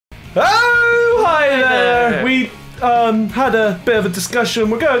had a bit of a discussion.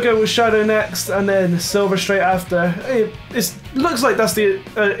 We're going to go with Shadow next, and then Silver straight after. It looks like that's the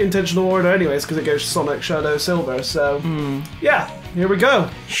intentional order anyways, because it goes Sonic, Shadow, Silver. So, yeah, here we go.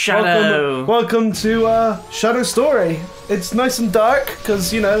 Shadow. Welcome to Shadow Story. It's nice and dark,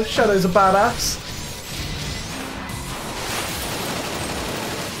 because, you know, Shadow's a badass.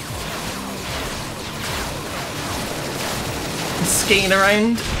 Skating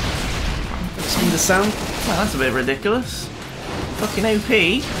around. See the sound? Well, that's a bit ridiculous. Fucking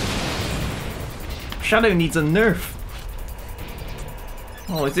OP. Shadow needs a nerf.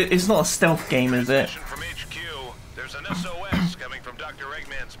 Oh, it's not a stealth game, is it? From HQ, there's an SOS coming from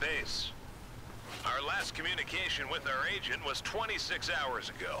DRGNs base. Our last communication with our agent was 26 hours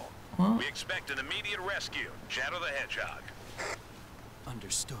ago. What? We expect an immediate rescue. Shadow the Hedgehog.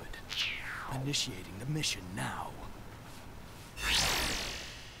 Understood. Initiating the mission now.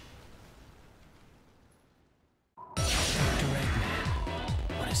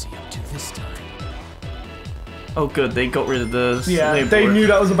 What is he up to this time? Oh, good. They got rid of the. Yeah, they knew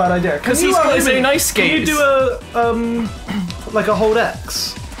that was a bad idea. Because he's got his own ice skates. Can you do a like a hold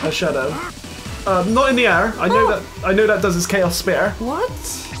X, a Shadow? Not in the air. I know that. I know that does his Chaos Spear. What?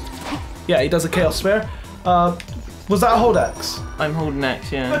 Yeah, he does a Chaos Spear. Was that a hold X? I'm holding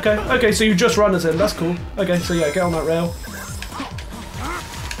X. Yeah. Okay. Okay. So you just run as him. That's cool. Okay. So yeah, get on that rail.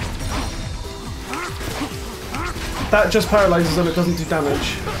 That just paralyzes him. It doesn't do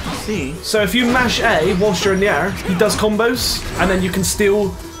damage. I see. So if you mash A whilst you're in the air, he does combos, and then you can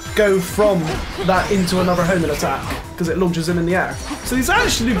still go from that into another homing attack because it launches him in the air. So he's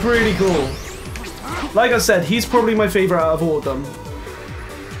actually pretty cool. Like I said, he's probably my favorite out of all of them.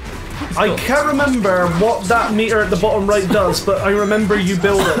 I can't remember what that meter at the bottom right does, but I remember you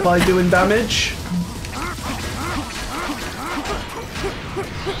build it by doing damage.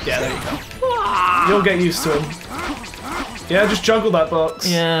 Yeah, there you go. You'll get used to him. Yeah, just juggle that box.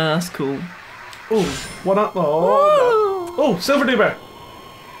 Yeah, that's cool. Oh, one up. Oh, no. Oh, Silver Duber.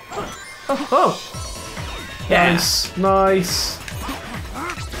 Oh. Yeah. Nice, nice.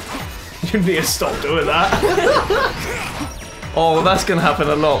 You need to stop doing that. Oh, that's gonna happen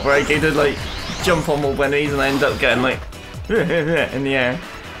a lot, where I get to like jump on more enemies and I end up getting like in the air.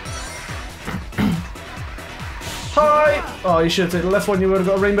 Hi. Oh, you should have taken the left one. You would have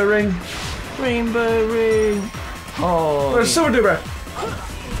got a rainbow ring. Rainbow ring. Oh. Where's Silver Duber?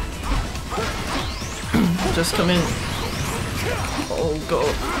 Just come in. Oh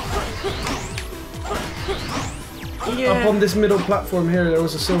god. Yeah. Up on this middle platform here, there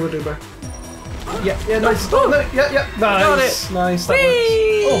was a Silver Duber. Yeah, yeah, nice. Oh, no, yeah, nice, got it. Nice. That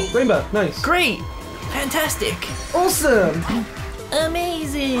Whee! works. Oh, rainbow, nice. Great. Fantastic. Awesome.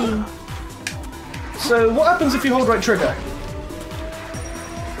 Amazing. So, what happens if you hold right trigger?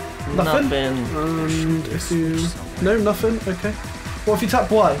 Nothing. And if you no, nothing. Okay. What if you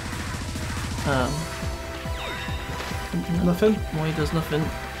tap Y? Nothing. Y does nothing.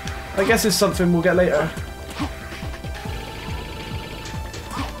 I guess it's something we'll get later.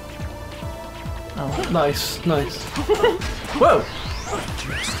 Oh. Nice, nice. Whoa!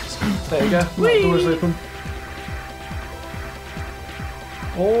 There you go. That door's open.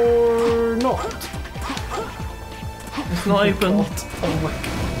 Or not. It's not open. Oh my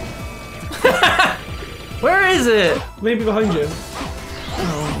god. Where is it? Maybe behind you.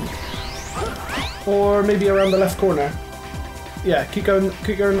 Oh. Or maybe around the left corner. Yeah, keep going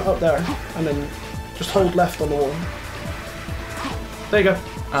up there, and then just hold left on the wall. There you go.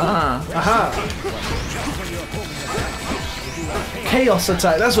 Ah. Aha! Chaos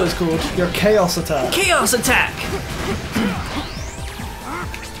attack, that's what it's called. Your chaos attack. Chaos attack!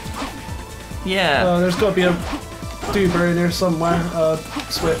 Yeah. There's got to be a Duber in here somewhere.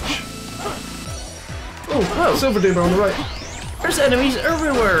 Switch. Oh, whoa. Silver Duber on the right. There's enemies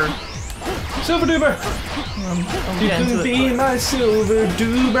everywhere. Silver Duber! You can be my Silver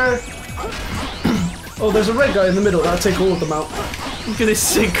Duber. Oh, there's a red guy in the middle. That'll take all of them out. Look at this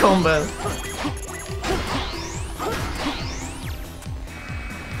sick combo.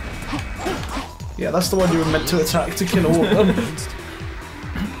 Yeah, that's the one you were meant to attack to kill all of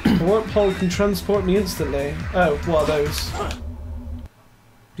them. The warp pole can transport me instantly. Oh, what are those?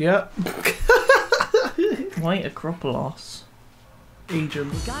 Yeah. White Acropolis.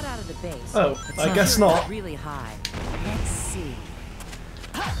 Agent. We got out of the base. Oh, I guess not. Really high. Let's see.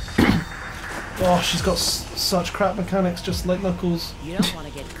 Oh, she's got such crap mechanics, just like Knuckles. You don't want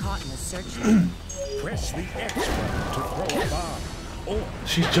to get caught in the search. Press the X button to throw a bomb. Or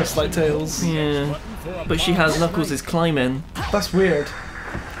She's just like Tails. Yeah. But she has Knuckles' climbing. That's weird.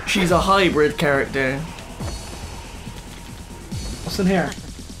 She's a hybrid character. What's in here?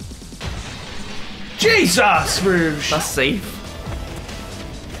 Jesus, Rouge! That's safe.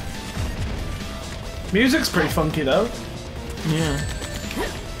 Music's pretty funky though. Yeah.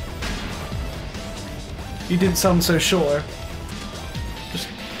 You didn't sound so sure. Just,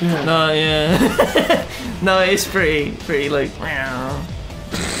 yeah. No, yeah. No, it's pretty like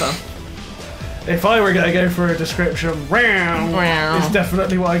stuff. If I were gonna go for a description, Wow. is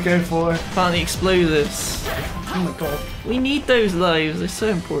definitely what I go for. Found the explosives. Oh my god. We need those lives. They're so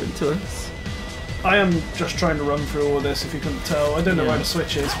important to us. I am just trying to run through all of this, if you couldn't tell. I don't know Yeah. where the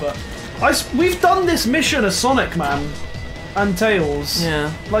switch is, but... we've done this mission as Sonic, man. And Tails.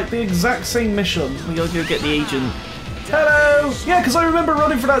 Yeah. Like, the exact same mission. We gotta go get the agent. Hello! Yeah, because I remember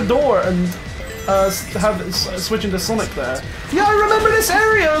running for that door and switching to Sonic there. Yeah, I remember this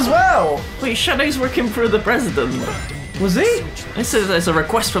area as well! Wait, Shadow's working for the president. Was he? It says there's a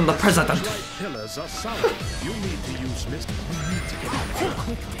request from the president. Pillars are solid. You need to use Mr.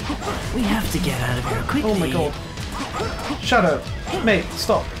 We have to get out of here quickly. Oh my god. Shadow. Mate,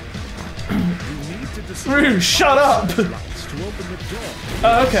 stop. You need to destroy Rouge, shut up! lights to open the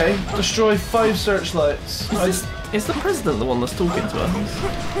door. Okay, destroy 5 searchlights. Is the president the one that's talking to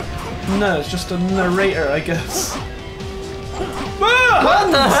us? No, it's just a narrator, I guess. What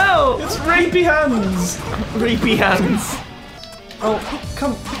Hands! the hell? It's rapey hands! Rapey hands. Oh,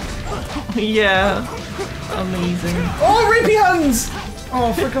 come. Yeah. Amazing. Oh, rapey hands!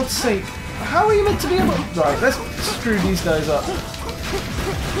 Oh, for God's sake. How are you meant to be able... Right, let's screw these guys up.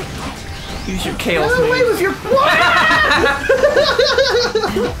 Use your chaos Get away move. with your...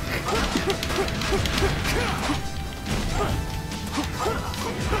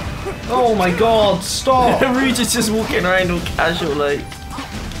 Oh my god, stop! Rouge is just walking around all casual like.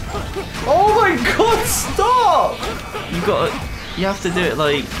 Oh my god, stop! You have to do it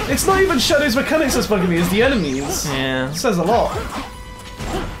like. It's not even Shadow's mechanics that's bugging me, it's the enemies. Yeah. It says a lot.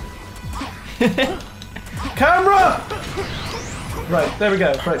 Camera! Right, there we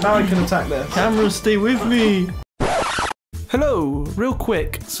go. Right, now I can attack this. Camera, stay with me. Hello, real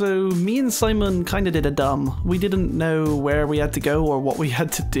quick. So me and Simon kind of did a dumb. We didn't know where we had to go or what we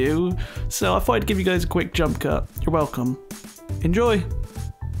had to do. So I thought I'd give you guys a quick jump cut. You're welcome. Enjoy.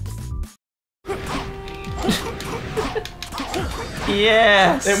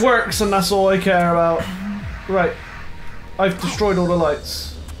 Yes. It works and that's all I care about. Right. I've destroyed all the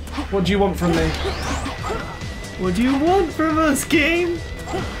lights. What do you want from me? What do you want from us, game?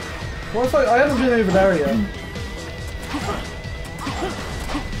 What if I haven't been over there yet?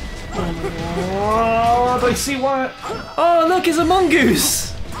 Oh, do I see what? Oh, look, it's a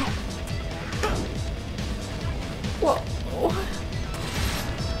mongoose. What?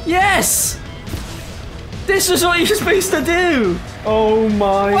 Yes. This is what you're supposed to do. Oh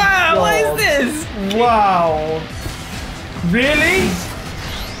my Wow, god. what is this? Wow. Really?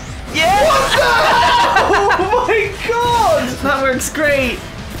 Yeah. Oh my god! That works great.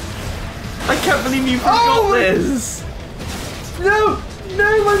 I can't believe you forgot Oh my- this. No!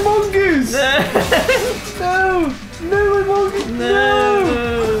 No, my mongoose! No! No, my mongoose! No!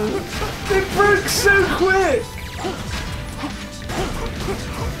 No. It broke so quick!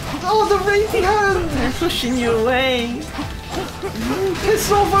 Oh, the rapey hand! They're pushing you away.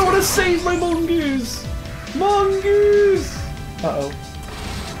 Piss off, I want to save my mongoose! Mongoose! Uh-oh.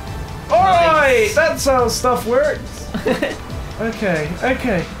 Alright! That's how stuff works! Okay,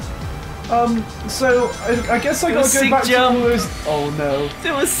 okay. So, I guess I gotta go sick back jump. to all those... Oh no.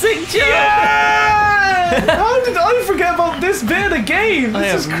 It was sick jump. Yeah! How did I forget about this bit of the game? I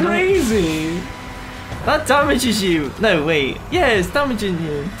This is have no- crazy. That damages you. No, wait. Yeah, it's damaging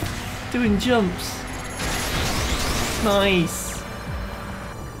you. Doing jumps. Nice.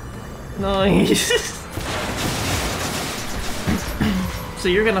 Nice. So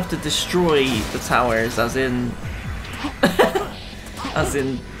you're gonna have to destroy the towers, as in,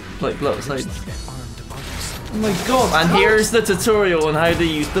 like blow up sides. Oh my god. And here's the tutorial on how to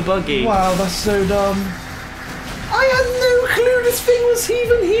use the buggy. Wow, that's so dumb. I had no clue this thing was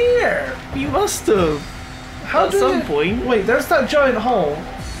even here. You must have. How At did some it- point. Wait, there's that giant hole.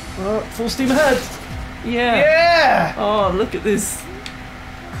 Full steam ahead. Yeah. Yeah! Oh, look at this.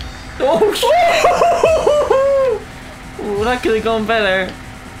 Oh, Ooh, that could have gone better.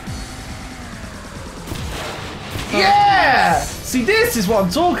 Yeah! See, this is what I'm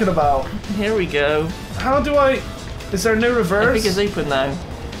talking about. Here we go. How do I... Is there no I reverse? think it's open now.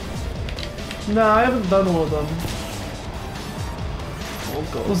 No, I haven't done all of them. Oh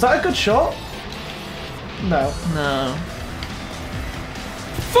god. Was that a good shot? No. No.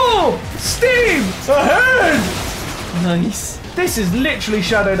 Full steam ahead! Nice. This is literally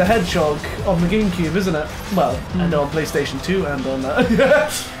Shadow the Hedgehog on the GameCube, isn't it? Well, and on PlayStation 2 and on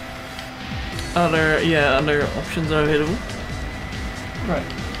other options are available. Right.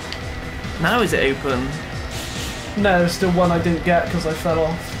 Now is it open? No, there's still one I didn't get because I fell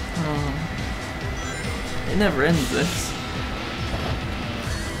off. It never ends, this.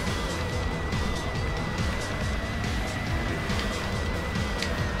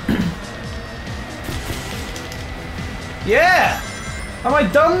 Yeah! Am I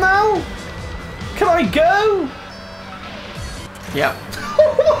done now? Can I go? Yep.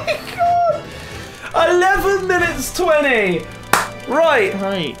 Oh my god! 11 minutes 20! Right.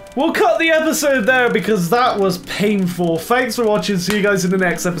 Right. We'll cut the episode there because that was painful. Thanks for watching. See you guys in the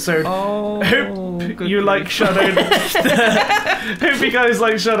next episode. Oh, Hope you like Shadow. Hope you guys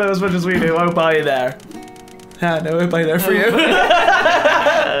like Shadow as much as we do. Oh, bye there. No, oh, bye there for you.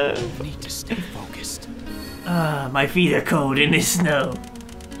 Need to stay focused. Ah, my feet are cold in the snow.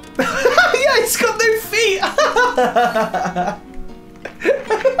 Yeah, he's got no feet.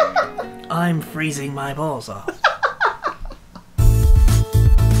 I'm freezing my balls off.